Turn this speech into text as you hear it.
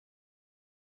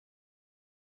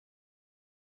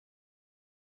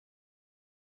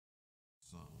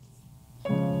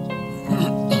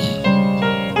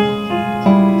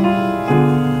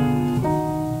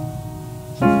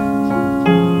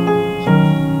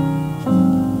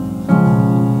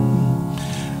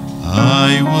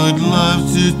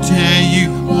to tell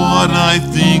you what I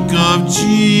think of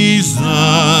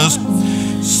Jesus,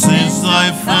 since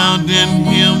I found in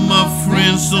him a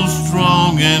friend so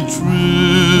strong and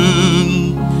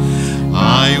true.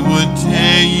 I would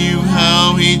tell you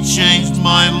how he changed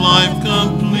my life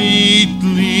completely.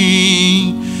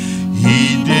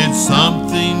 He did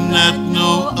something that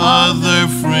no other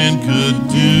friend could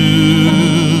do.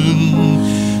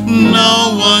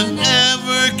 No one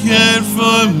ever cared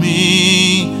for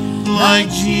me like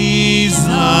Jesus.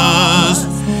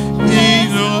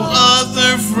 Ain't no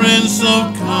other friend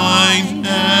so kind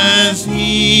as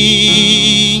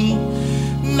he.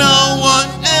 No one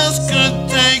else could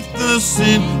take the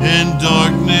sin and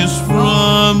darkness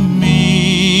from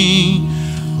me.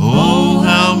 Oh,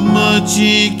 how much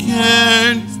he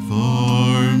cared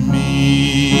for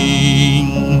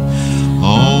me.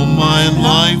 All my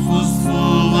life was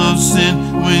full of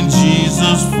sin when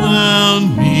Jesus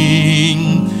found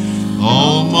me.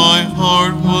 All my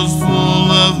heart was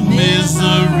full of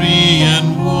misery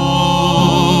and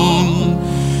woe.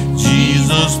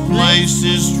 Jesus placed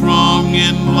his strong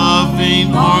and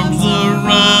loving arms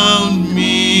around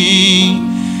me,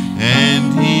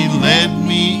 and he led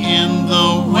me in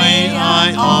the way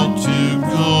I ought to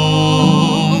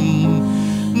go.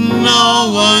 No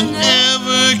one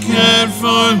ever cared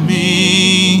for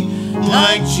me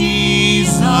like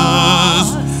Jesus.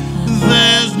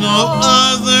 There's no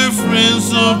other friend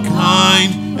so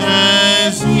kind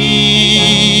as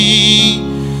he.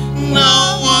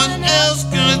 No one else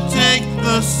could take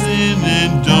the sin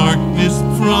and darkness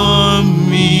from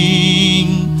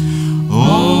me.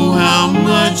 Oh, how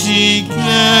much he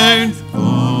cared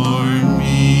for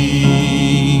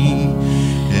me.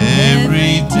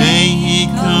 Every day he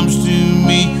comes to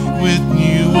me with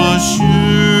new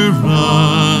assurance.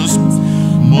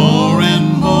 More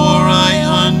and more I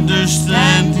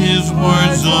understand his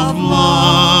words of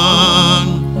love,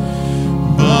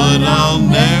 but I'll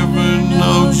never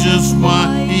know just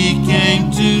why he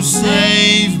came to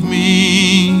save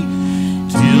me,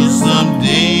 till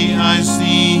someday I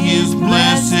see his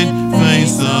blessed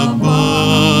face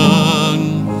above.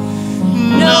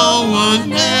 No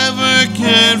one ever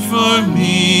cared for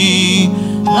me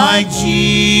like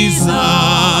Jesus.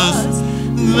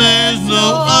 There's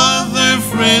no other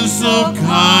friend so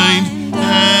kind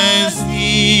as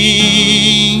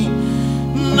he.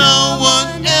 No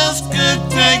one else could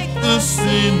take the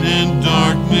sin and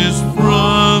darkness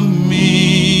from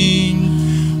me.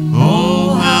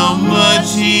 Oh, how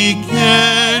much he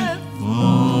cared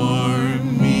for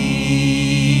me.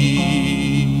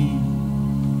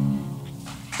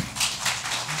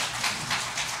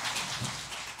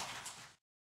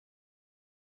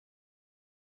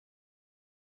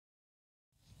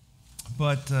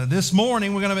 But this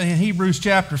morning we're going to be in Hebrews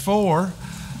chapter 4,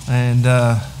 and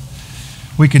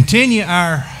we continue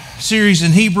our series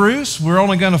in Hebrews. We're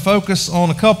only going to focus on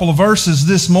a couple of verses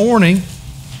this morning,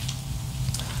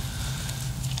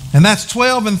 and that's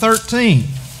 12 and 13.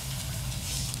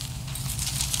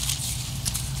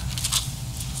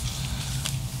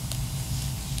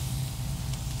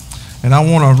 And I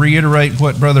want to reiterate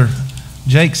what Brother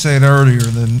Jake said earlier.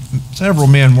 That several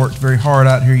men worked very hard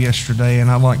out here yesterday, and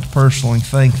I'd like to personally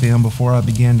thank them before I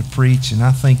begin to preach. And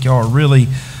I think y'all are really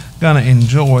going to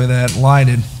enjoy that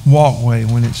lighted walkway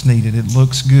when it's needed. It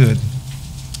looks good.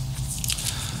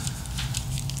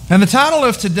 And the title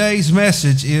of today's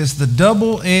message is The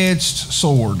Double-Edged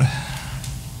Sword.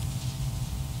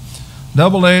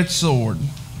 Double-edged sword.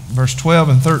 Verse 12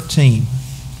 and 13.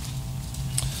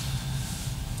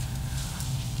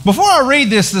 Before I read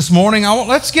this morning,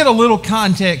 let's get a little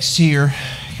context here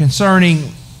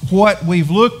concerning what we've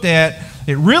looked at.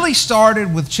 It really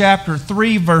started with chapter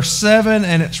 3, verse 7,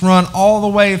 and it's run all the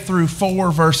way through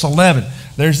 4, verse 11.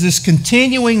 There's this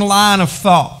continuing line of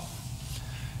thought.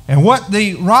 And what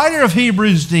the writer of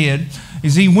Hebrews did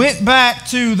is he went back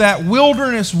to that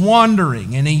wilderness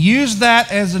wandering, and he used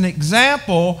that as an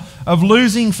example of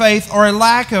losing faith or a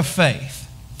lack of faith.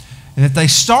 And that they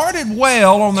started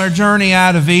well on their journey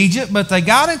out of Egypt, but they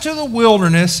got into the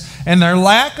wilderness and their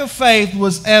lack of faith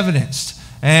was evidenced.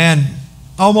 And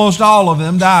almost all of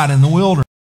them died in the wilderness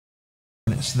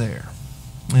there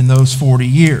in those 40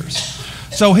 years.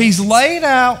 So he's laid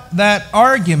out that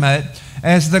argument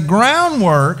as the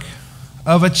groundwork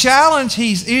of a challenge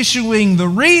he's issuing the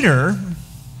reader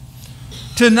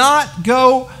to not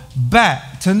go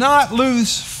back, to not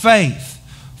lose faith.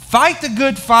 Fight the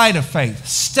good fight of faith.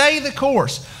 Stay the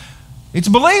course. It's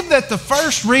believed that the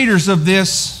first readers of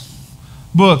this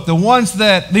book, the ones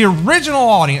that the original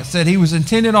audience that he was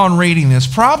intended on reading this,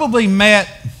 probably met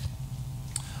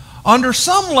under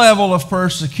some level of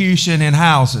persecution in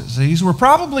houses. These were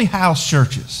probably house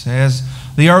churches, as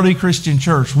the early Christian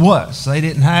church was. They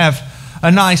didn't have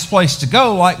a nice place to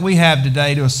go like we have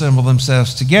today to assemble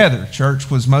themselves together. Church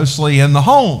was mostly in the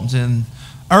homes in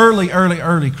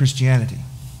early Christianity.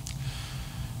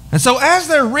 And so as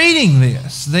they're reading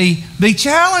this, the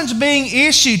challenge being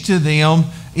issued to them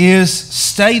is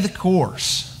stay the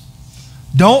course.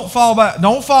 Don't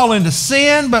fall into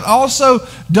sin, but also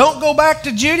don't go back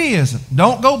to Judaism.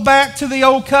 Don't go back to the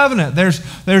old covenant.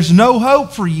 There's no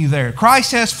hope for you there.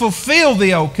 Christ has fulfilled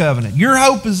the old covenant. Your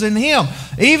hope is in Him.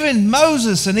 Even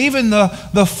Moses and even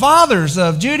the fathers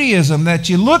of Judaism that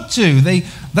you look to,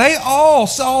 they all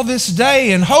saw this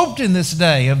day and hoped in this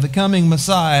day of the coming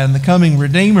Messiah and the coming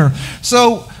Redeemer.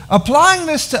 So applying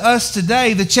this to us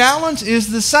today, the challenge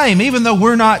is the same. Even though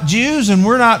we're not Jews and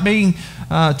we're not being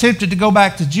tempted to go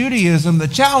back to Judaism, the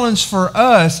challenge for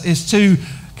us is to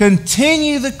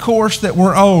continue the course that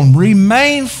we're on.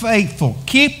 Remain faithful.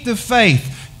 Keep the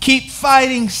faith. Keep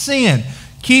fighting sin.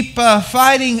 Keep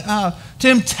fighting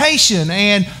temptation.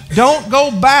 And don't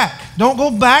go back. Don't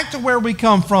go back to where we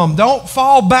come from. Don't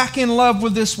fall back in love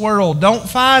with this world. Don't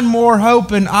find more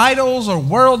hope in idols or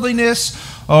worldliness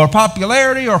or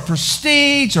popularity or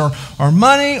prestige or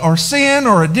money or sin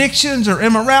or addictions or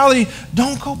immorality.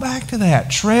 Don't go back to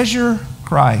that. Treasure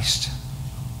Christ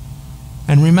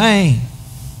and remain.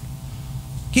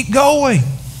 Keep going.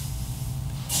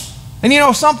 And you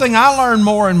know, something I learn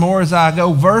more and more as I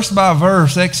go verse by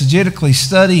verse exegetically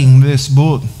studying this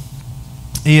book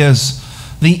is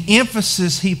the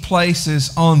emphasis he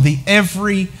places on the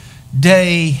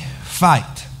everyday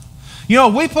fight. You know,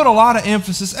 we put a lot of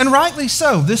emphasis, and rightly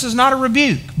so. This is not a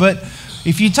rebuke, but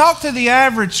if you talk to the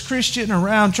average Christian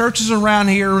around churches around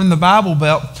here in the Bible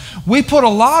Belt, we put a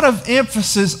lot of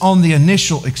emphasis on the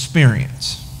initial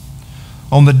experience,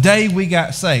 on the day we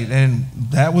got saved, and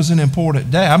that was an important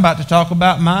day. I'm about to talk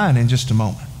about mine in just a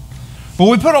moment. But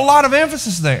we put a lot of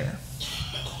emphasis there,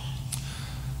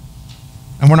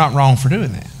 and we're not wrong for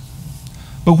doing that.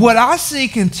 But what I see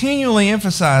continually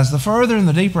emphasized, the further and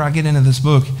the deeper I get into this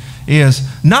book, is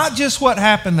not just what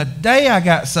happened the day I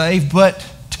got saved, but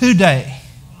today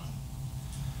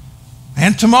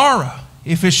and tomorrow,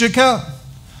 if it should come.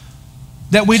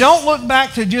 That we don't look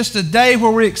back to just a day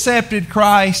where we accepted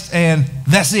Christ and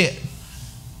that's it.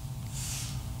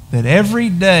 That every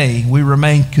day we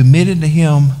remain committed to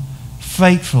Him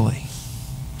faithfully,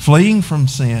 fleeing from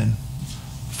sin,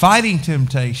 fighting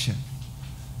temptation,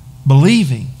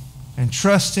 believing and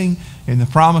trusting in the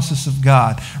promises of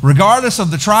God. Regardless of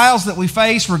the trials that we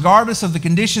face, regardless of the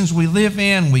conditions we live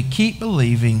in, we keep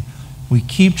believing, we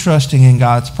keep trusting in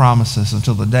God's promises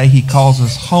until the day He calls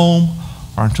us home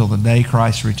or until the day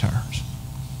Christ returns.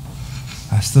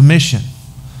 That's the mission,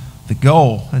 the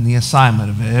goal, and the assignment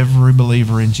of every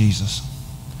believer in Jesus.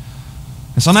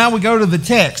 And so now we go to the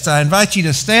text. I invite you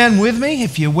to stand with me,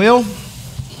 if you will.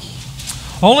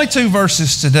 Only 2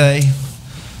 verses today.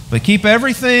 But keep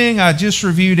everything I just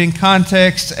reviewed in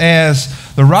context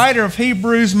as the writer of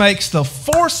Hebrews makes the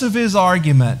force of his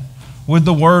argument with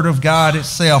the Word of God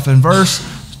itself. In verse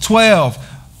 12,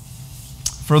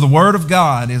 for the Word of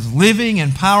God is living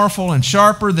and powerful and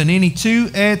sharper than any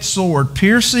two-edged sword,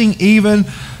 piercing even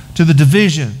to the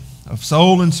division of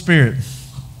soul and spirit,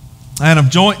 and of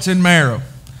joints and marrow,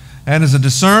 and is a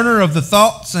discerner of the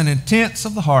thoughts and intents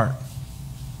of the heart.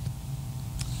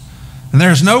 And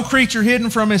there is no creature hidden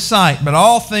from His sight, but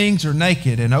all things are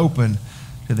naked and open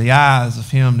to the eyes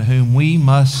of Him to whom we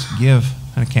must give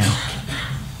an account.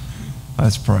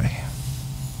 Let's pray.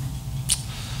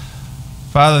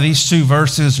 Father, these 2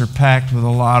 verses are packed with a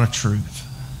lot of truth.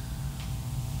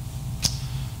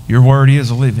 Your Word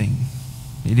is living.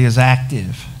 It is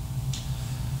active.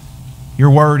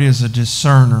 Your Word is a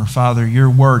discerner, Father. Your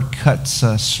Word cuts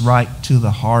us right to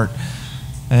the heart.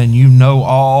 And you know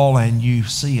all and you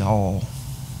see all.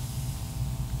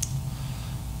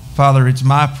 Father, it's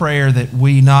my prayer that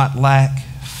we not lack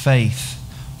faith.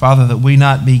 Father, that we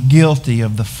not be guilty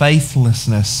of the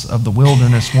faithlessness of the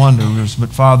wilderness wanderers.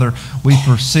 But Father, we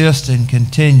persist and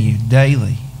continue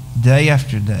daily, day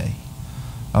after day,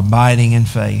 abiding in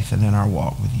faith and in our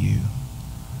walk with you.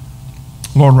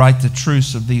 Lord, write the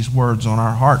truths of these words on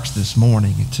our hearts this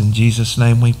morning. It's in Jesus'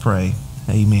 name we pray.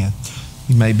 Amen.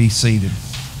 You may be seated.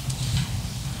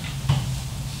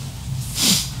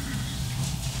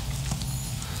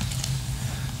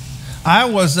 I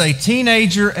was a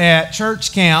teenager at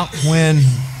church camp when,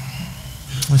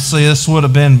 let's see, this would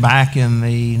have been back in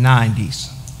the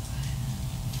 90s,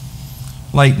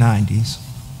 late 90s.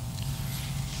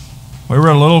 We were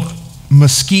a little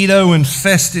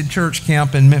mosquito-infested church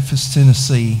camp in Memphis,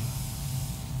 Tennessee.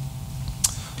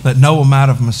 that no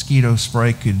amount of mosquito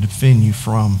spray could defend you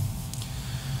from.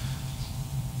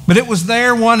 But it was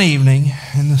there one evening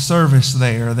in the service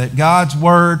there that God's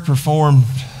Word performed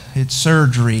its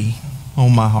surgery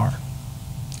on my heart.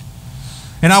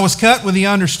 And I was cut with the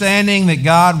understanding that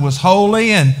God was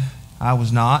holy and I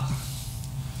was not.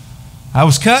 I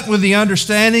was cut with the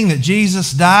understanding that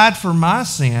Jesus died for my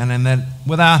sin and that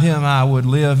without Him I would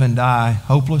live and die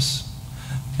hopeless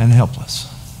and helpless.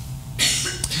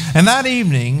 And that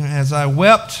evening, as I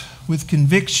wept with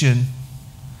conviction,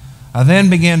 I then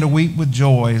began to weep with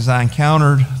joy as I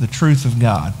encountered the truth of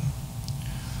God.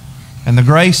 And the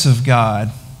grace of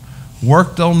God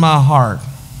worked on my heart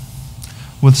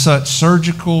with such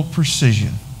surgical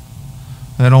precision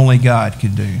that only God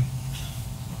could do.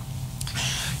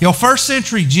 You know, first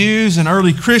century Jews and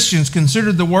early Christians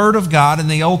considered the Word of God in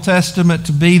the Old Testament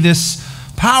to be this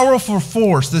powerful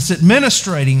force, this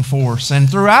administrating force. And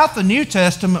throughout the New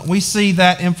Testament, we see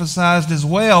that emphasized as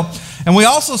well. And we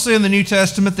also see in the New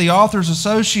Testament the authors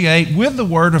associate with the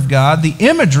Word of God the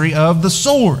imagery of the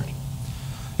sword.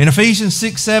 In Ephesians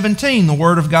 6:17, the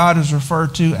Word of God is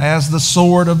referred to as the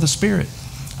sword of the Spirit.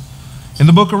 In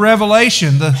the book of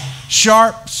Revelation, the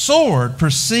sharp sword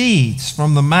proceeds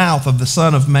from the mouth of the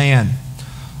Son of Man,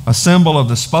 a symbol of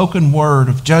the spoken word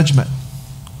of judgment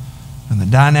and the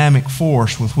dynamic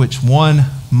force with which one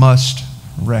must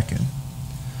reckon.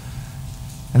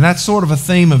 And that's sort of a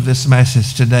theme of this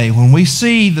message today. When we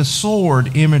see the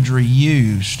sword imagery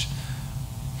used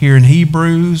here in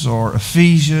Hebrews or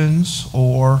Ephesians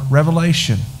or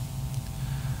Revelation,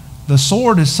 the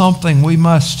sword is something we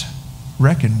must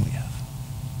reckon with.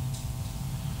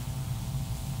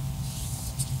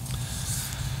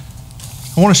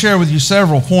 I want to share with you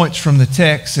several points from the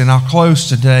text, and I'll close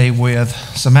today with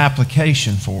some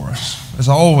application for us, as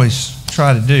I always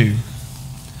try to do.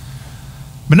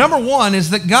 But number one is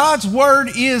that God's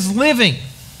Word is living.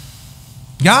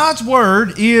 God's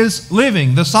Word is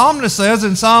living. The psalmist says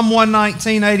in Psalm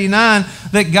 119:89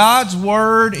 that God's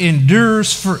Word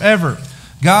endures forever.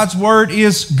 God's Word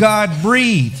is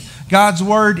God-breathed. God's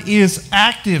Word is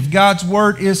active. God's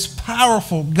Word is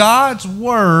powerful. God's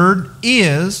Word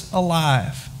is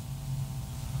alive.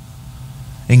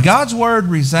 And God's Word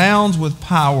resounds with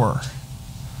power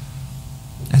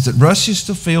as it rushes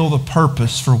to fulfill the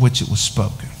purpose for which it was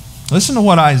spoken. Listen to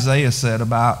what Isaiah said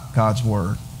about God's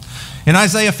Word. In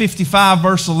Isaiah 55,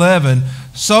 verse 11,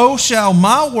 "So shall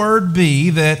my word be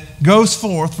that goes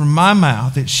forth from my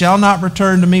mouth. It shall not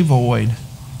return to me void,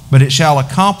 but it shall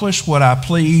accomplish what I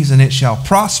please, and it shall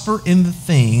prosper in the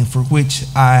thing for which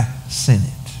I sent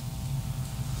it."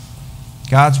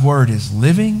 God's Word is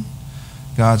living.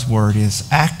 God's Word is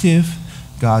active.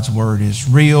 God's Word is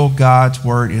real. God's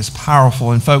Word is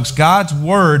powerful. And folks, God's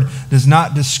Word does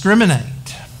not discriminate.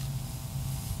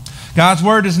 God's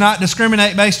Word does not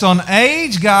discriminate based on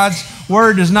age. God's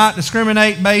Word does not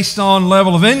discriminate based on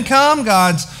level of income.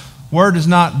 God's Word does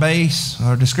not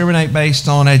discriminate based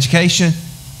on education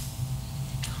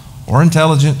or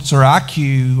intelligence or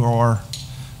IQ or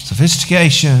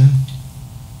sophistication.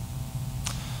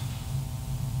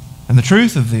 And the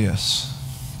truth of this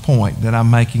point that I'm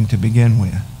making to begin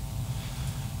with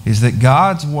is that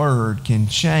God's Word can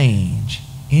change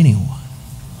anyone.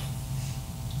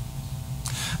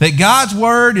 That God's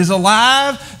Word is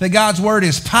alive, that God's Word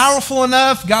is powerful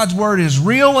enough, God's Word is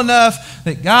real enough,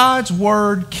 that God's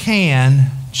Word can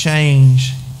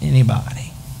change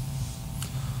anybody.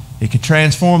 It can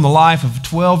transform the life of a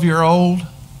 12-year-old,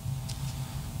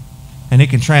 and it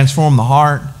can transform the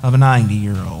heart of a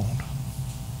 90-year-old.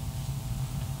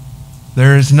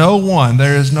 There is no one,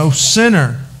 there is no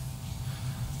sinner,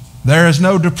 there is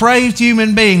no depraved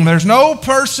human being, there's no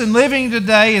person living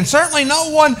today, and certainly no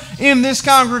one in this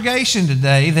congregation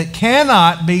today that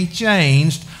cannot be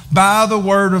changed by the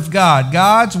Word of God.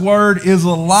 God's Word is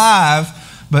alive,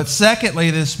 but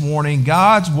secondly this morning,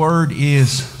 God's Word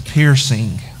is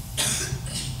piercing.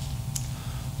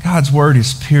 God's Word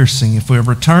is piercing. If we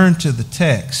return to the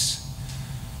text,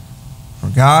 for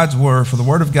the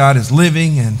Word of God is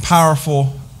living and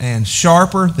powerful and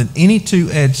sharper than any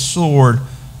two-edged sword,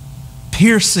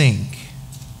 piercing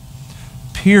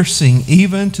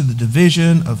even to the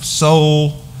division of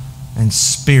soul and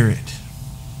spirit.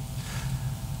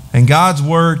 And God's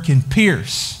Word can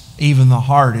pierce even the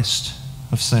hardest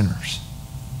of sinners.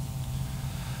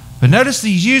 But notice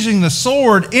he's using the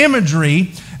sword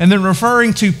imagery and then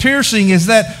referring to piercing is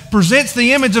that presents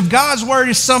the image of God's Word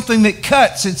as something that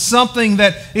cuts. It's something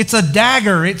that, it's a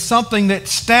dagger. It's something that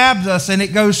stabs us and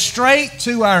it goes straight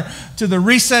to the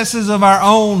recesses of our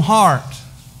own heart.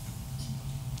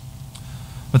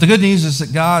 But the good news is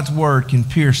that God's Word can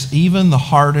pierce even the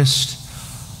hardest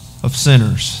of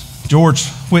sinners. George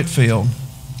Whitefield,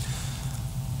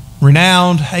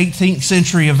 renowned 18th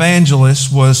century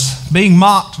evangelist, was being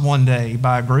mocked one day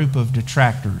by a group of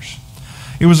detractors.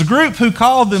 It was a group who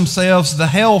called themselves the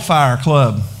Hellfire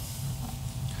Club.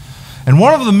 And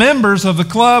one of the members of the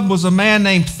club was a man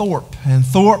named Thorpe. And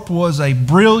Thorpe was a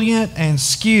brilliant and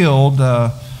skilled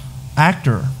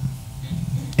actor,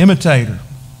 imitator.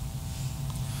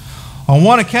 On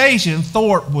one occasion,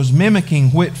 Thorpe was mimicking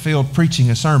Whitefield preaching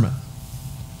a sermon.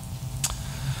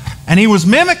 And he was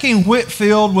mimicking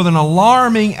Whitefield with an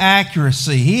alarming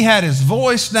accuracy. He had his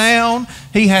voice down.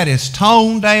 He had his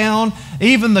tone down.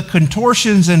 Even the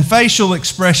contortions and facial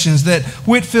expressions that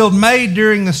Whitefield made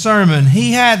during the sermon,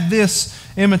 he had this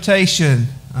imitation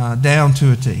down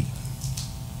to a T.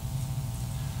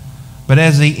 But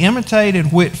as he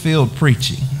imitated Whitefield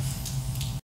preaching,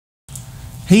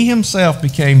 he himself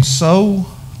became so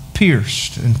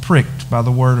pierced and pricked by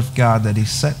the Word of God that he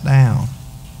sat down.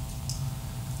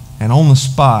 And on the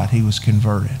spot, he was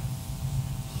converted.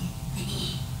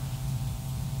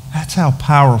 That's how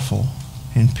powerful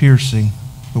and piercing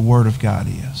the Word of God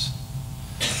is.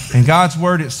 And God's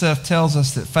Word itself tells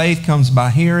us that faith comes by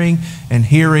hearing, and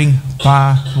hearing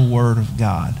by the Word of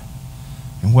God.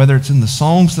 And whether it's in the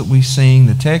songs that we sing,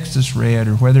 the text is read,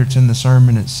 or whether it's in the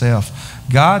sermon itself,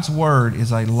 God's Word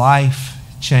is a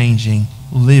life-changing,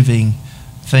 living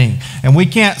thing. And we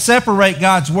can't separate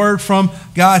God's Word from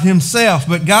God Himself,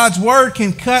 but God's Word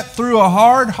can cut through a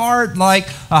hard heart like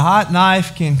a hot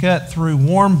knife can cut through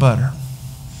warm butter.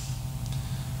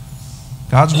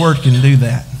 God's Word can do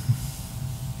that.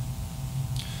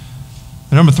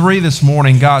 And number 3 this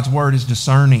morning, God's Word is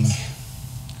discerning.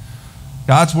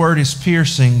 God's Word is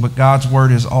piercing, but God's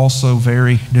Word is also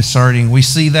very discerning. We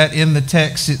see that in the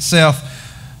text itself.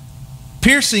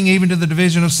 Piercing even to the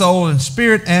division of soul and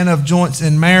spirit and of joints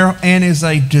and marrow, and is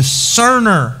a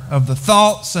discerner of the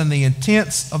thoughts and the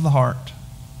intents of the heart.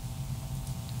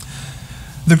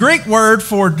 The Greek word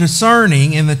for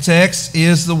discerning in the text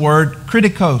is the word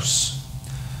kritikos.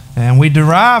 And we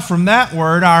derive from that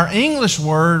word our English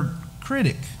word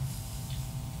critic.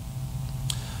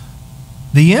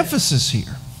 The emphasis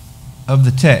here of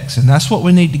the text, and that's what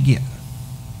we need to get,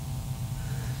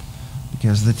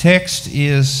 because the text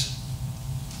is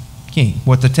king.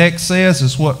 What the text says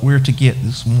is what we're to get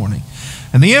this morning.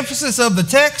 And the emphasis of the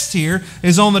text here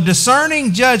is on the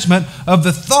discerning judgment of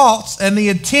the thoughts and the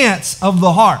intents of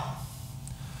the heart.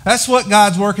 That's what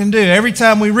God's Word can do. Every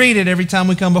time we read it, every time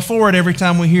we come before it, every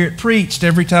time we hear it preached,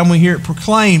 every time we hear it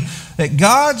proclaimed, that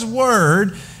God's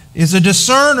Word is a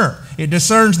discerner. It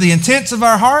discerns the intents of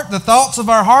our heart, the thoughts of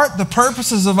our heart, the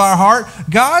purposes of our heart.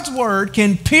 God's Word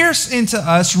can pierce into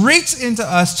us, reach into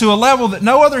us to a level that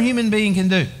no other human being can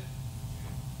do.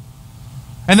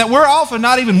 And that we're often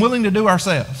not even willing to do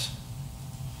ourselves.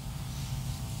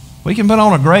 We can put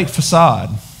on a great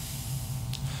facade.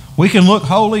 We can look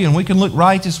holy and we can look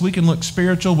righteous. We can look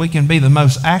spiritual. We can be the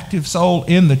most active soul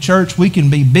in the church. We can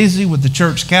be busy with the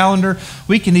church calendar.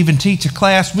 We can even teach a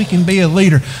class. We can be a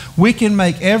leader. We can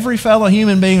make every fellow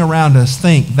human being around us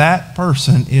think that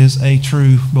person is a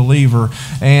true believer.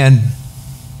 And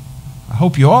I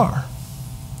hope you are.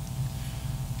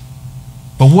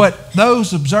 But what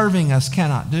those observing us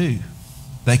cannot do,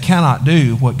 they cannot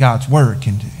do what God's Word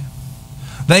can do.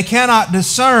 They cannot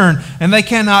discern and they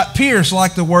cannot pierce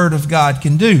like the Word of God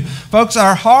can do. Folks,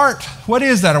 our heart, what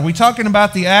is that? Are we talking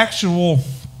about the actual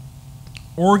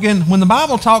organ? When the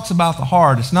Bible talks about the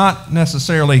heart, it's not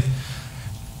necessarily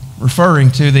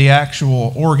referring to the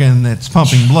actual organ that's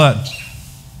pumping blood.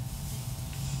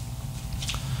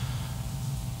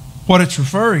 What it's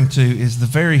referring to is the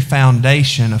very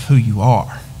foundation of who you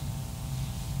are.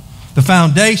 The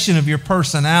foundation of your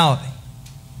personality.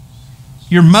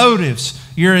 Your motives,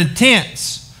 your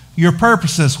intents, your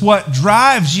purposes, what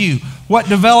drives you, what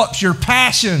develops your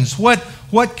passions, what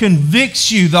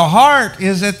convicts you. The heart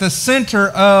is at the center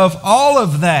of all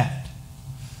of that.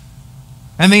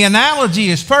 And the analogy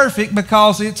is perfect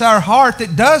because it's our heart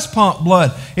that does pump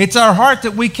blood. It's our heart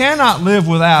that we cannot live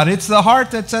without. It's the heart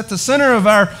that's at the center of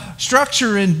our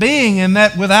structure and being, and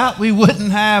that without we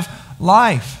wouldn't have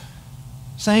life.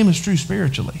 Same is true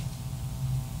spiritually.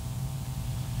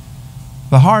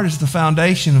 The heart is the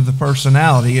foundation of the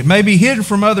personality. It may be hidden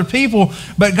from other people,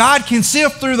 but God can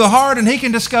sift through the heart and He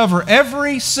can discover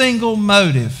every single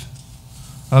motive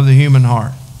of the human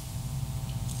heart.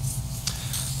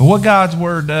 But what God's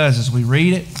Word does is we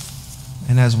read it,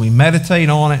 and as we meditate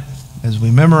on it, as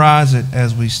we memorize it,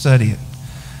 as we study it,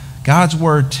 God's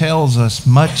Word tells us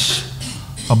much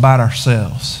about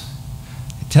ourselves.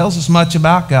 It tells us much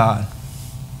about God,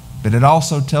 but it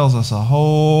also tells us a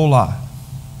whole lot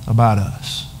about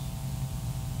us.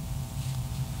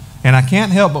 And I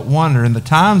can't help but wonder, in the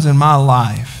times in my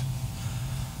life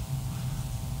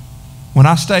when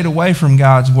I stayed away from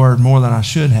God's Word more than I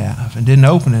should have and didn't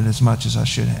open it as much as I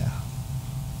should have.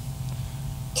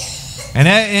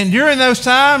 And during those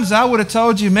times, I would have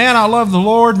told you, man, I love the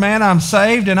Lord, man, I'm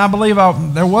saved, and I believe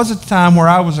there was a time where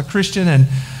I was a Christian and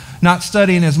not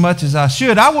studying as much as I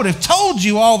should. I would have told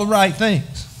you all the right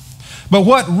things. But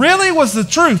what really was the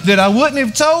truth that I wouldn't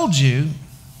have told you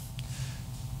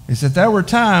is that there were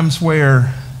times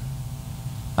where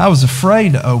I was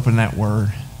afraid to open that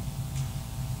Word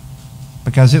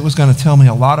because it was going to tell me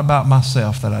a lot about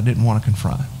myself that I didn't want to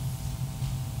confront.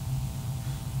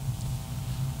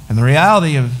 And the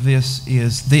reality of this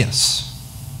is this,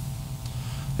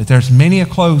 that there's many a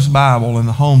closed Bible in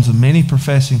the homes of many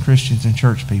professing Christians and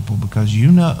church people, because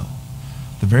you know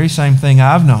the very same thing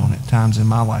I've known at times in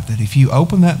my life, that if you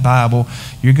open that Bible,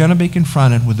 you're going to be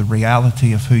confronted with the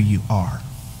reality of who you are.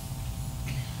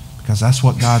 Because that's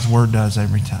what God's Word does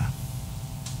every time.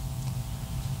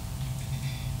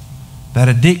 That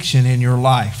addiction in your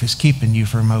life is keeping you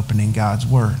from opening God's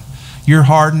Word. Your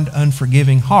hardened,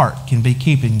 unforgiving heart can be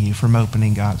keeping you from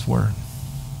opening God's Word.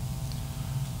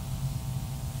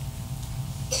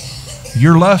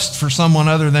 Your lust for someone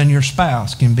other than your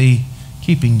spouse can be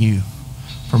keeping you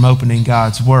from opening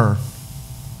God's Word.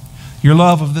 Your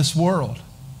love of this world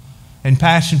and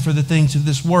passion for the things of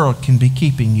this world can be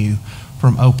keeping you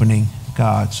from opening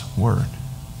God's Word.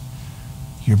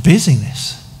 Your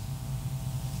busyness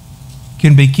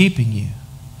can be keeping you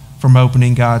from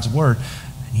opening God's Word.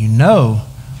 And you know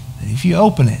that if you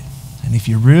open it and if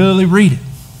you really read it,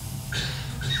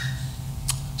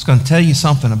 it's going to tell you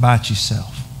something about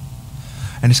yourself.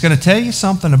 And it's going to tell you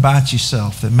something about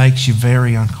yourself that makes you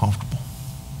very uncomfortable.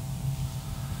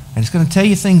 And it's going to tell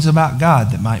you things about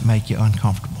God that might make you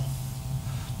uncomfortable.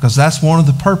 Because that's one of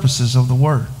the purposes of the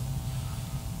Word.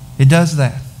 It does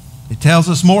that. It tells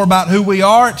us more about who we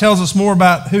are. It tells us more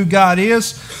about who God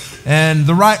is. And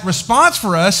the right response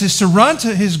for us is to run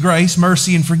to His grace,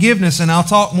 mercy, and forgiveness. And I'll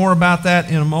talk more about that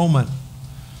in a moment.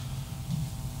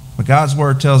 But God's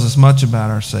Word tells us much about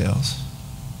ourselves.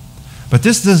 But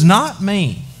this does not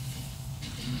mean,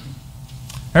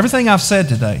 everything I've said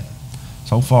today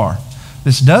so far,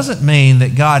 this doesn't mean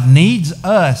that God needs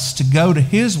us to go to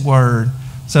His Word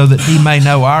so that He may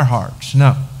know our hearts.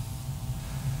 No.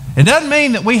 It doesn't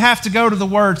mean that we have to go to the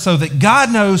Word so that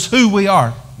God knows who we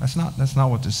are. That's not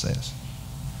what this says.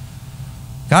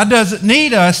 God doesn't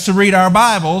need us to read our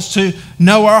Bibles to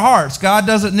know our hearts. God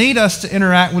doesn't need us to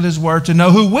interact with His Word to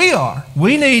know who we are.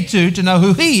 We need to know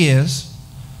who He is.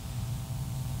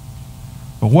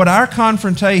 But what our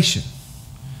confrontation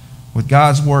with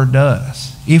God's Word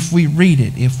does, if we read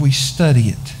it, if we study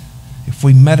it, if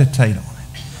we meditate on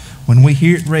it, when we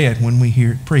hear it read, when we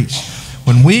hear it preached,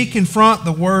 when we confront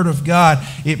the Word of God,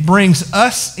 it brings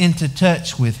us into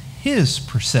touch with His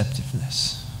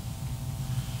perceptiveness.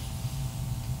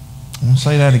 I want to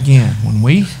say that again. When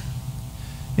we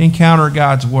encounter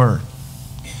God's Word,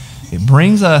 it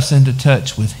brings us into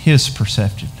touch with His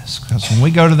perceptiveness. Because when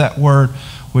we go to that Word,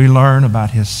 we learn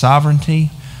about His sovereignty.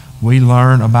 We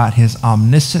learn about His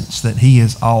omniscience, that He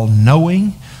is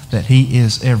all-knowing, that He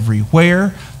is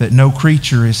everywhere, that no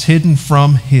creature is hidden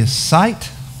from His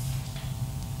sight.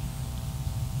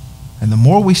 And the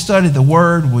more we study the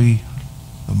Word, the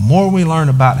more we learn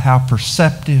about how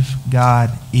perceptive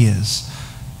God is,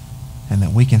 and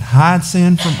that we can hide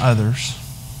sin from others.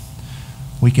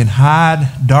 We can hide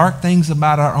dark things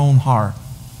about our own heart,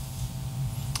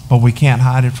 but we can't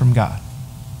hide it from God.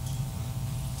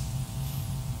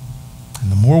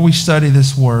 And the more we study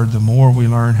this Word, the more we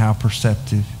learn how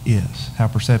perceptive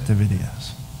it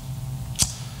is.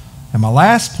 And my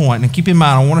last point, and keep in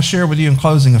mind, I want to share with you in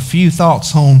closing a few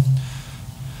thoughts on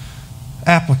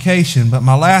application, but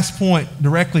my last point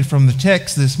directly from the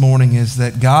text this morning is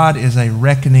that God is a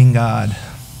reckoning God.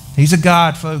 He's a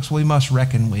God, folks, we must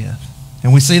reckon with.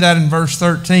 And we see that in verse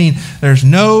 13. There's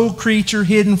no creature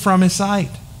hidden from His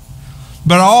sight,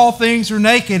 but all things are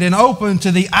naked and open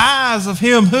to the eyes of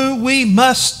Him who we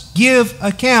must give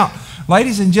account.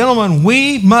 Ladies and gentlemen,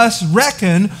 we must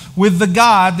reckon with the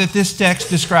God that this text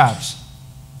describes.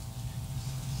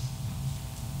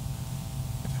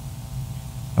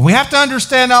 And we have to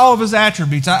understand all of His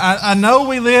attributes. I know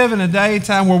we live in a day and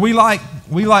time where we like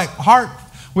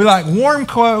warm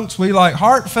quotes, we like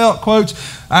heartfelt quotes.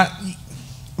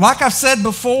 Like I've said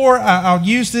before, I'll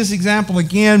use this example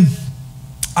again.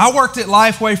 I worked at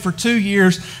Lifeway for 2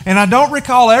 years, and I don't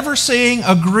recall ever seeing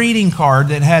a greeting card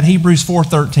that had Hebrews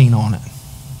 4:13 on it.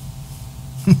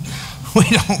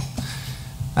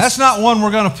 That's not one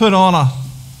we're going to put on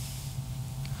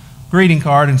greeting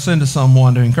card and send to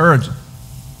someone to encourage them.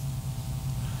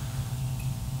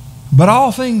 But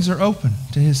all things are open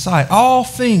to His sight. All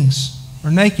things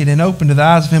are naked and open to the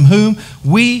eyes of Him whom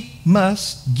we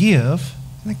must give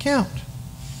an account.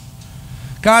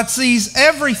 God sees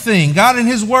everything. God and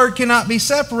His Word cannot be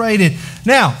separated.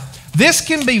 Now, this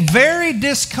can be very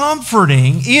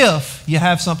discomforting if you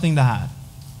have something to hide.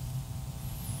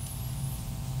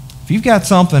 If you've got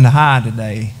something to hide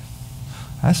today,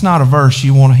 that's not a verse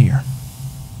you want to hear.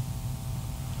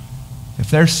 If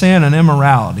there's sin and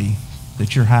immorality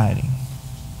that you're hiding,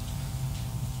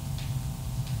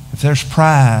 if there's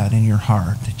pride in your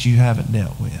heart that you haven't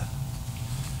dealt with,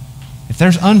 if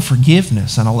there's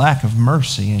unforgiveness and a lack of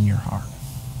mercy in your heart,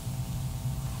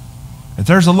 if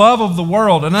there's a love of the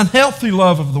world, an unhealthy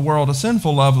love of the world, a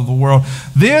sinful love of the world,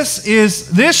 this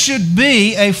should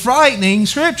be a frightening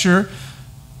scripture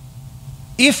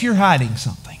if you're hiding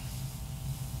something.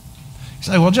 You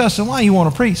say, well, Justin, why do you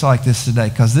want to preach like this today?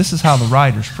 Because this is how the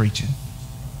writer's preaching.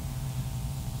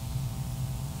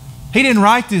 He didn't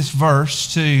write this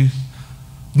verse to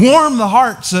warm the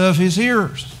hearts of his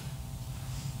hearers.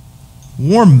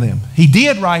 Warm them. He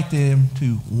did write them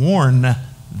to warn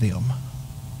them.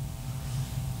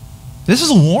 This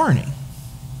is a warning.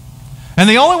 And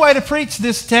the only way to preach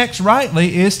this text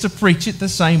rightly is to preach it the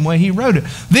same way he wrote it.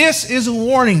 This is a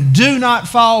warning. Do not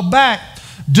fall back.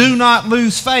 Do not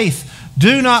lose faith.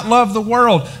 Do not love the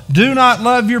world. Do not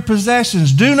love your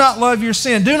possessions. Do not love your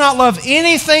sin. Do not love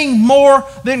anything more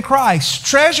than Christ.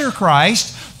 Treasure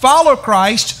Christ. Follow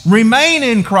Christ. Remain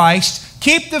in Christ.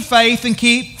 Keep the faith and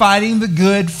keep fighting the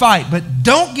good fight. But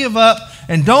don't give up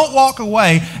and don't walk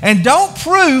away. And don't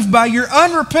prove by your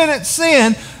unrepentant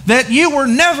sin that you were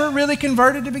never really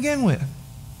converted to begin with.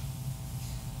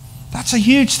 That's a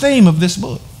huge theme of this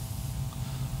book.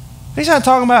 He's not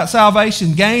talking about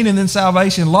salvation gain and then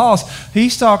salvation lost.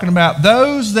 He's talking about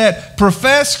those that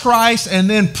profess Christ and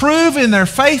then prove in their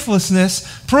faithlessness,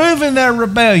 prove in their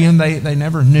rebellion, they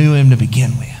never knew Him to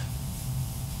begin with.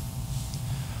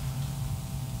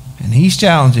 And he's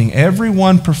challenging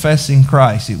everyone professing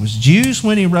Christ. It was Jews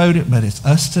when he wrote it, but it's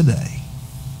us today.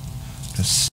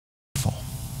 It's sinful.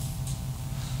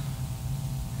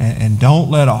 And don't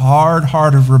let a hard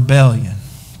heart of rebellion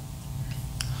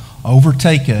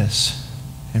overtake us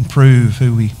and prove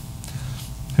who we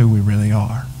really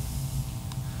are.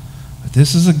 But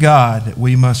this is a God that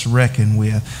we must reckon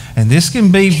with. And this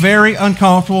can be very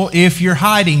uncomfortable if you're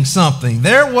hiding something.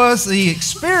 There was the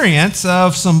experience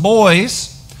of some boys,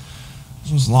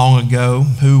 this was long ago,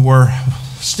 who were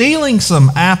stealing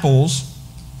some apples,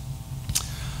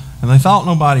 and they thought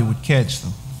nobody would catch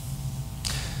them.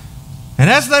 And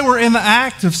as they were in the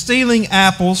act of stealing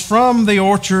apples from the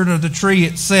orchard or the tree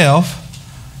itself,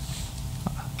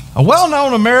 a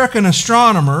well-known American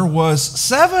astronomer was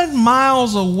 7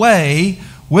 miles away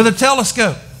with a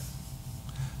telescope.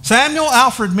 Samuel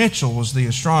Alfred Mitchell was the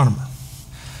astronomer.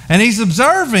 And he's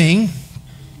observing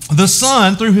the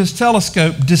sun through his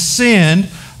telescope descend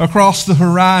across the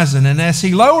horizon. And as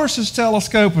he lowers his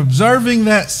telescope, observing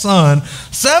that sun,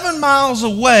 7 miles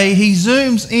away, he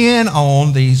zooms in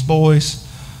on these boys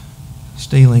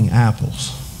stealing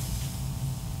apples.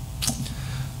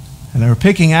 And they were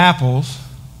picking apples,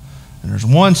 and there's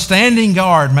one standing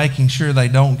guard making sure they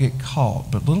don't get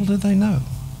caught. But little did they know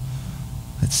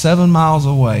that 7 miles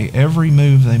away, every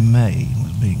move they made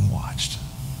was being watched.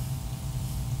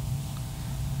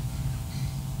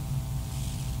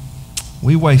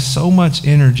 We waste so much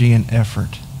energy and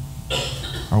effort,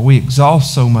 or we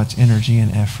exhaust so much energy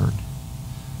and effort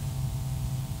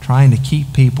trying to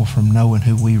keep people from knowing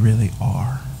who we really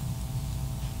are.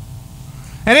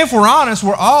 And if we're honest,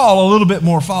 we're all a little bit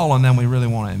more fallen than we really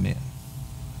want to admit.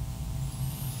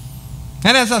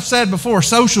 And as I've said before,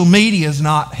 social media is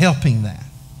not helping that.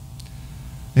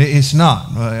 It's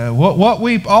not. What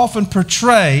we often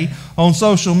portray on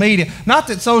social media, not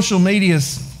that social media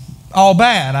is all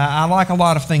bad. I like a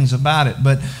lot of things about it,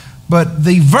 but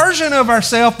the version of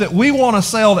ourselves that we want to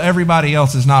sell to everybody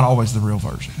else is not always the real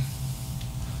version.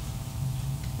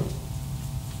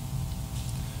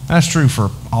 That's true for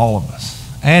all of us.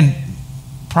 And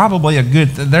probably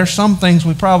there's some things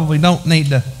we probably don't need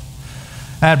to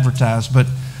advertise, but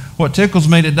what tickles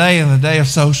me today in the day of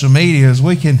social media is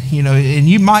we can, and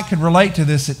you could relate to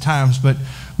this at times, but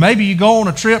maybe you go on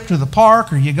a trip to the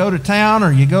park, or you go to town,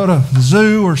 or you go to the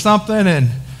zoo or something, and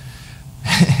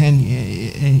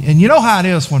you know how it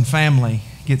is when family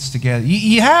gets together.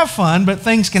 You have fun, but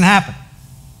things can happen.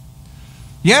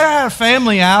 You ever had a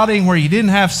family outing where you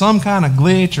didn't have some kind of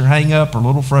glitch or hang up or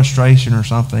little frustration or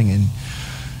something, and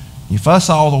You fuss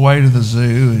all the way to the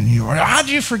zoo, and how'd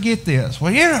you forget this?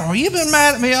 Well, you've been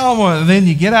mad at me all morning. And then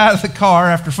you get out of the car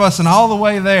after fussing all the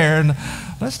way there, and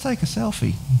let's take a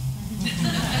selfie.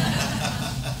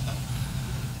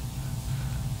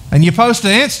 And you post to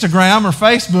Instagram or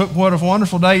Facebook what a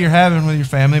wonderful day you're having with your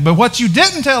family. But what you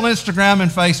didn't tell Instagram and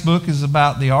Facebook is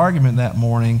about the argument that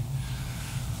morning.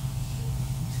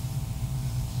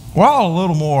 We're all a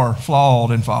little more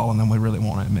flawed and fallen than we really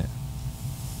want to admit.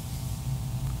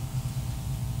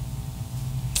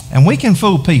 And we can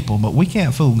fool people, but we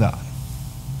can't fool God.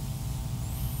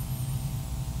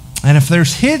 And if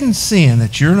there's hidden sin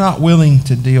that you're not willing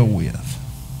to deal with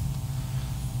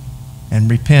and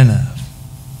repent of,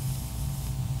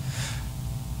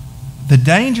 the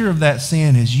danger of that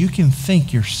sin is you can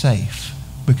think you're safe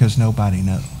because nobody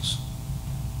knows.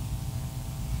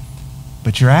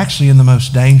 But you're actually in the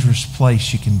most dangerous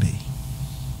place you can be.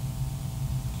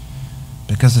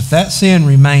 Because if that sin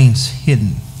remains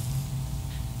hidden,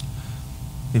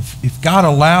 if God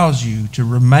allows you to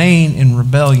remain in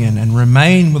rebellion and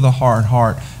remain with a hard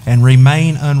heart and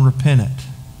remain unrepentant,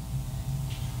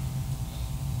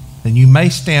 then you may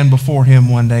stand before Him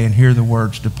one day and hear the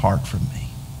words, "Depart from me."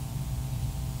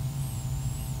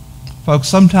 Folks,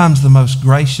 sometimes the most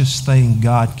gracious thing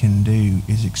God can do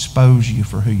is expose you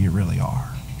for who you really are.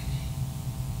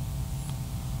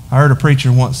 I heard a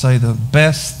preacher once say the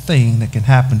best thing that can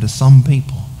happen to some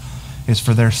people is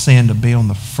for their sin to be on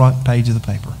the front page of the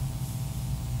paper.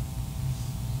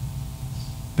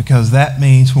 Because that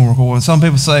means when we're going, some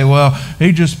people say, well,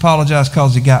 he just apologized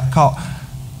because he got caught.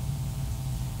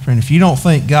 Friend, if you don't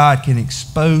think God can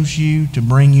expose you to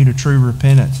bring you to true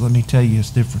repentance, let me tell you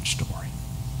it's a different story.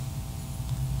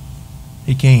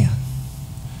 He can.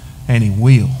 And He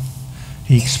will.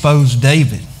 He exposed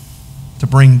David to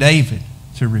bring David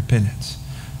to repentance.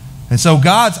 And so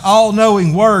God's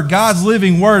all-knowing Word, God's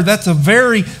living Word, that's a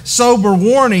very sober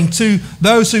warning to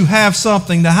those who have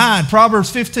something to hide. Proverbs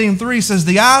 15:3 says,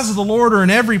 "The eyes of the Lord are in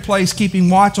every place, keeping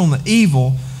watch on the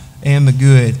evil and the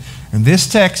good." And this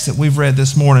text that we've read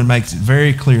this morning makes it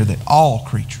very clear that all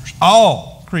creatures,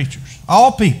 all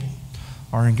people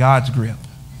are in God's grip,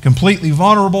 completely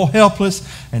vulnerable, helpless,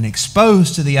 and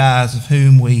exposed to the eyes of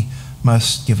whom we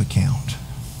must give account.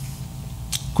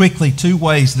 Quickly, two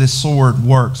ways this sword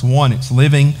works. One, it's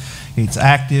living, it's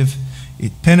active,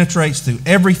 it penetrates through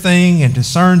everything and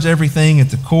discerns everything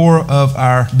at the core of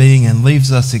our being and leaves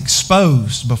us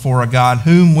exposed before a God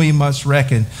whom we must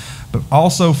reckon. But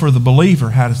also for the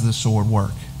believer, how does this sword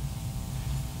work?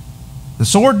 The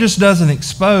sword just doesn't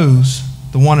expose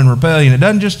the one in rebellion. It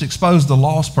doesn't just expose the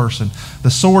lost person.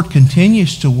 The sword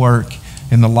continues to work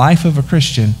in the life of a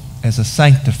Christian as a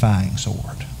sanctifying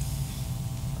sword.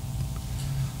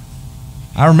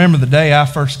 I remember the day I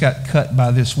first got cut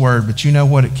by this word, but you know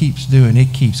what it keeps doing?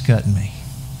 It keeps cutting me.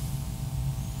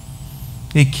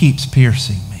 It keeps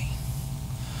piercing me.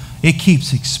 It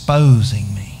keeps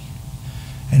exposing me.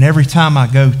 And every time I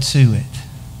go to it,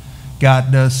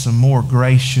 God does some more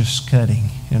gracious cutting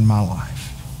in my life.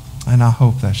 And I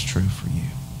hope that's true for you.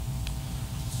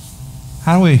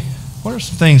 What are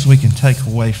some things we can take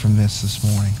away from this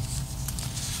morning?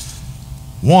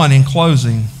 One, in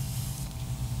closing,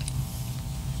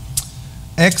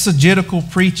 exegetical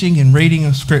preaching and reading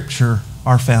of Scripture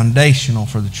are foundational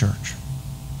for the church.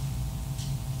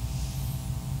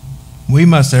 We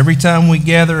must, every time we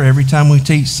gather, every time we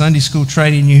teach Sunday School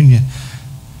Training Union,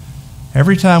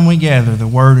 every time we gather, the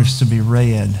Word is to be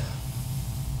read,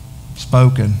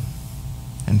 spoken,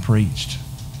 and preached.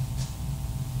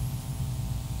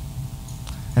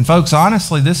 And folks,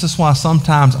 honestly, this is why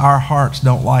sometimes our hearts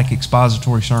don't like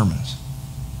expository sermons.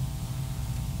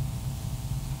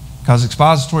 Because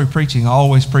expository preaching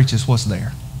always preaches what's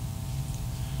there.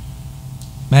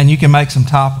 Man, you can make some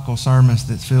topical sermons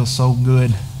that feel so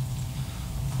good.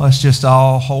 Let's just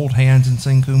all hold hands and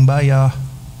sing Kumbaya.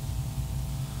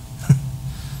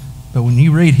 But when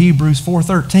you read Hebrews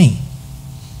 4:13,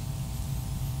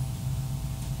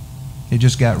 it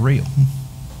just got real.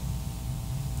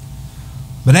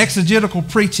 But exegetical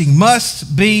preaching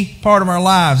must be part of our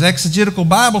lives. Exegetical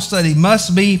Bible study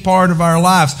must be part of our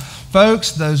lives.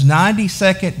 Folks, those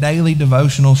 90-second daily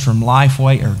devotionals from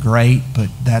Lifeway are great, but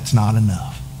that's not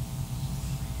enough.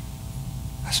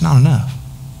 That's not enough.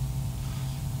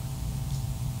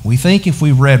 We think if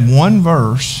we read one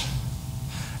verse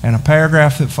and a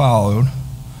paragraph that followed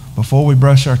before we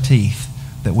brush our teeth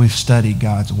that we've studied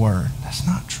God's Word. That's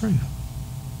not true.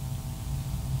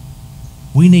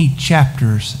 We need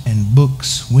chapters and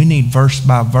books. We need verse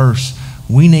by verse.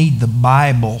 We need the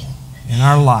Bible in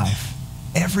our life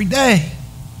every day.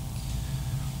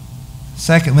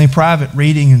 Secondly, private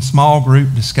reading and small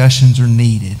group discussions are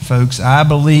needed. Folks, I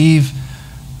believe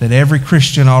that every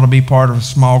Christian ought to be part of a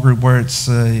small group, where it's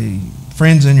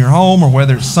friends in your home or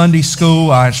whether it's Sunday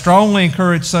school. I strongly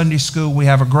encourage Sunday school. We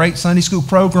have a great Sunday school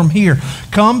program here.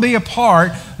 Come be a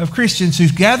part of Christians who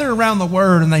gather around the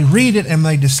Word and they read it and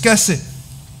they discuss it.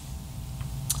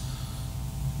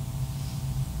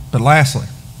 But lastly,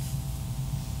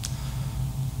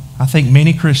 I think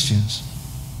many Christians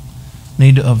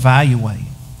need to evaluate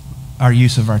our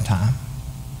use of our time.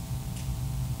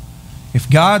 If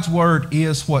God's Word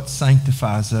is what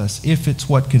sanctifies us, if it's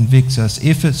what convicts us,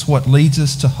 if it's what leads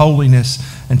us to holiness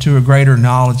and to a greater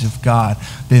knowledge of God,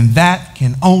 then that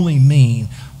can only mean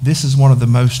this is one of the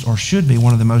most, or should be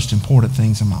one of the most important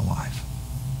things in my life.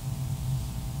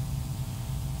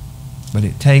 But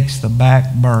it takes the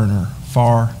back burner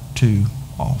far too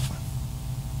often.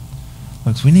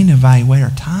 Folks, we need to evaluate our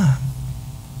time.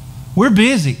 We're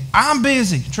busy. I'm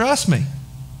busy. Trust me.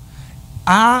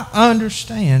 I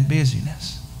understand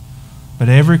busyness. But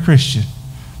every Christian,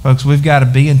 folks, we've got to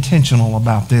be intentional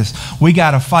about this. We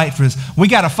got to fight for this. We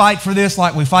got to fight for this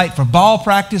like we fight for ball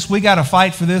practice. We got to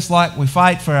fight for this like we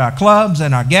fight for our clubs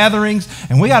and our gatherings.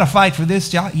 And we got to fight for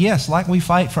this, yes, like we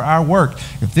fight for our work.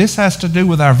 If this has to do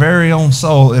with our very own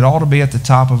soul, it ought to be at the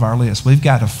top of our list. We've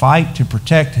got to fight to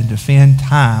protect and defend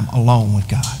time alone with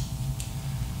God.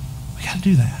 We got to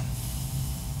do that.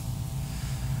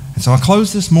 And so I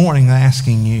close this morning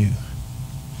asking you,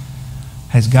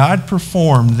 has God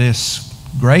performed this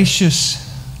gracious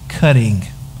cutting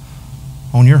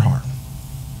on your heart?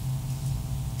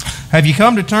 Have you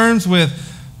come to terms with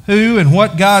who and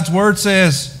what God's Word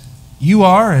says you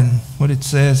are and what it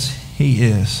says He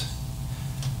is?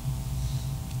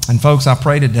 And folks, I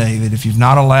pray today that if you've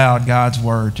not allowed God's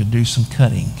Word to do some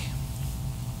cutting,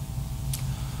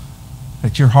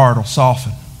 that your heart will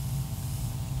soften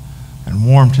and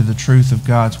warm to the truth of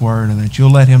God's Word, and that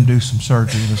you'll let Him do some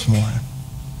surgery this morning.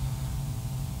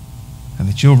 And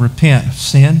that you'll repent of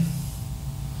sin.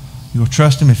 You'll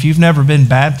trust Him. If you've never been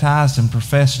baptized and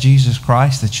professed Jesus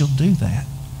Christ, that you'll do that.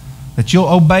 That you'll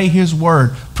obey His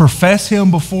Word. Profess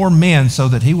Him before men so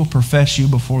that He will profess you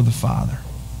before the Father.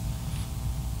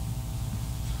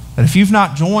 That if you've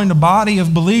not joined a body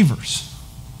of believers,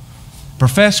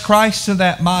 profess Christ to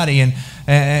that body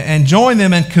and join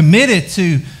them and commit it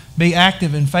to be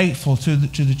active and faithful to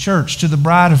the church, to the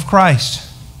bride of Christ.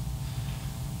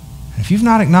 If you've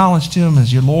not acknowledged Him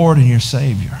as your Lord and your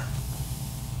Savior,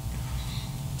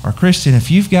 or Christian, if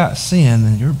you've got sin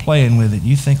and you're playing with it,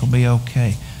 you think will be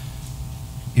okay.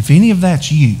 If any of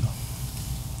that's you,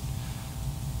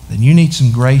 then you need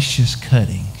some gracious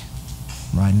cutting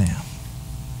right now.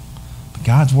 But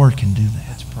God's Word can do that.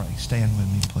 Let's pray. Stand with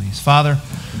me, please. Father,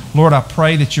 Lord, I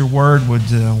pray that your Word would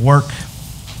work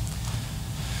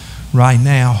right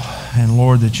now. And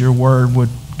Lord, that your Word would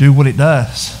do what it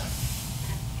does.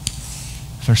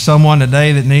 If there's someone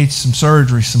today that needs some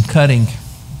surgery, some cutting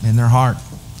in their heart,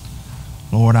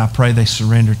 Lord, I pray they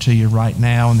surrender to you right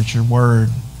now and that your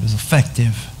Word is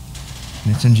effective.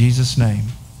 And it's in Jesus' name.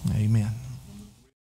 Amen.